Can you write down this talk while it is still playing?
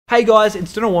Hey guys,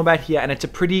 it's Wombat here, and it's a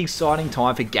pretty exciting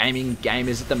time for gaming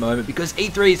gamers at the moment because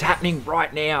E3 is happening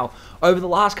right now. Over the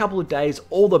last couple of days,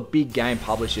 all the big game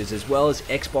publishers as well as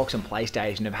Xbox and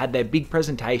PlayStation have had their big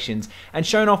presentations and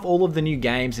shown off all of the new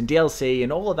games and DLC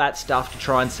and all of that stuff to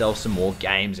try and sell some more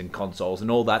games and consoles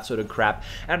and all that sort of crap.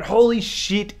 And holy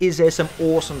shit, is there some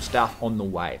awesome stuff on the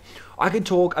way. I could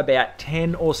talk about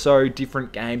 10 or so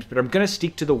different games, but I'm going to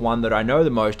stick to the one that I know the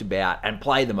most about and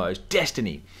play the most,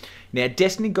 Destiny. Now,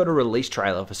 Destiny got a release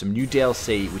trailer for some new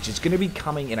DLC, which is going to be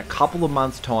coming in a couple of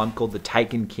months' time, called The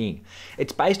Taken King.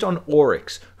 It's based on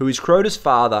Oryx, who is Crota's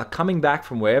father, coming back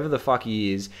from wherever the fuck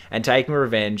he is, and taking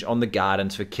revenge on the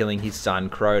Gardens for killing his son,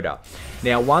 Crota.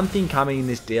 Now, one thing coming in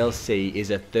this DLC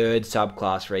is a third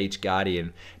subclass for each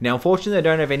Guardian. Now, unfortunately, I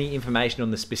don't have any information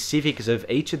on the specifics of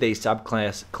each of these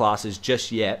subclasses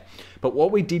just yet, but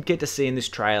what we did get to see in this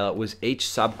trailer was each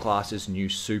subclass's new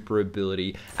super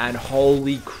ability, and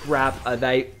holy crap, are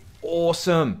they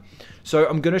awesome! So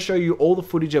I'm going to show you all the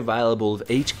footage available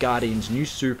of each Guardian's new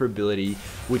super ability,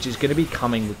 which is going to be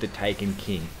coming with the Taken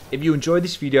King. If you enjoyed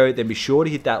this video, then be sure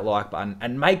to hit that like button,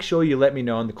 and make sure you let me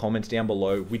know in the comments down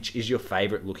below which is your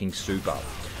favourite looking super.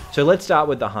 So let's start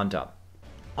with the Hunter.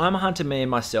 I'm a Hunter man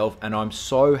myself, and I'm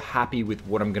so happy with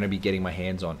what I'm going to be getting my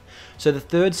hands on. So the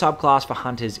third subclass for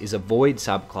Hunters is a Void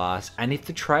subclass, and if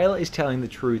the trailer is telling the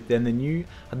truth, then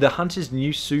the Hunter's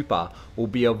new super will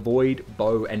be a Void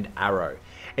bow and arrow.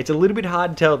 It's a little bit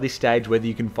hard to tell at this stage whether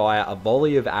you can fire a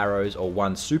volley of arrows or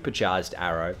one supercharged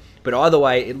arrow, but either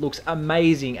way it looks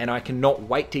amazing and I cannot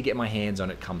wait to get my hands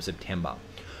on it come September.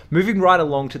 Moving right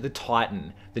along to the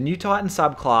Titan. The new Titan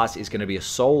subclass is going to be a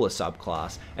solar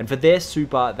subclass, and for their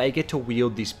super, they get to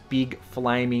wield this big,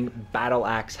 flaming, battle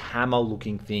axe hammer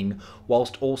looking thing,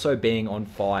 whilst also being on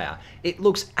fire. It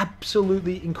looks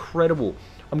absolutely incredible.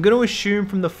 I'm going to assume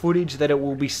from the footage that it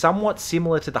will be somewhat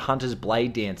similar to the Hunter's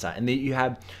Blade Dancer, and that you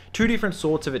have two different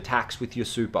sorts of attacks with your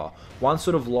super. One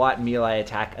sort of light melee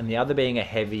attack, and the other being a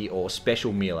heavy or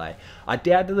special melee. I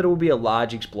doubt that it will be a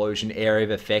large explosion area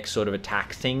of effects sort of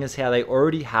attack, seeing as how they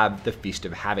already have the Fist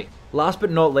of Havoc. Last but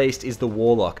not least is the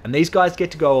Warlock, and these guys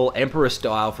get to go all Emperor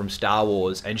style from Star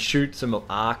Wars and shoot some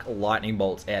arc lightning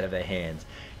bolts out of their hands.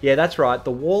 Yeah, that's right,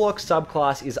 the Warlock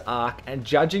subclass is arc, and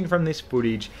judging from this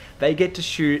footage, they get to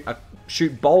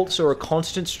shoot bolts or a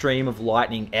constant stream of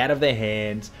lightning out of their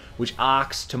hands, which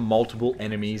arcs to multiple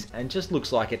enemies, and just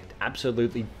looks like it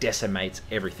absolutely decimates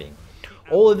everything.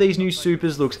 All of these new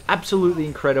supers looks absolutely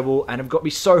incredible, and have got me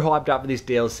so hyped up for this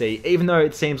DLC, even though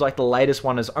it seems like the latest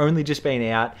one has only just been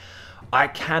out. I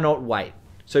cannot wait.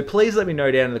 So please let me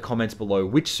know down in the comments below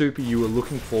which super you are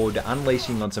looking forward to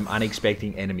unleashing on some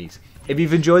unexpected enemies. If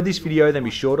you've enjoyed this video, then be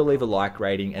sure to leave a like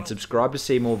rating and subscribe to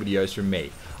see more videos from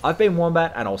me. I've been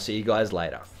Wombat, and I'll see you guys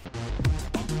later.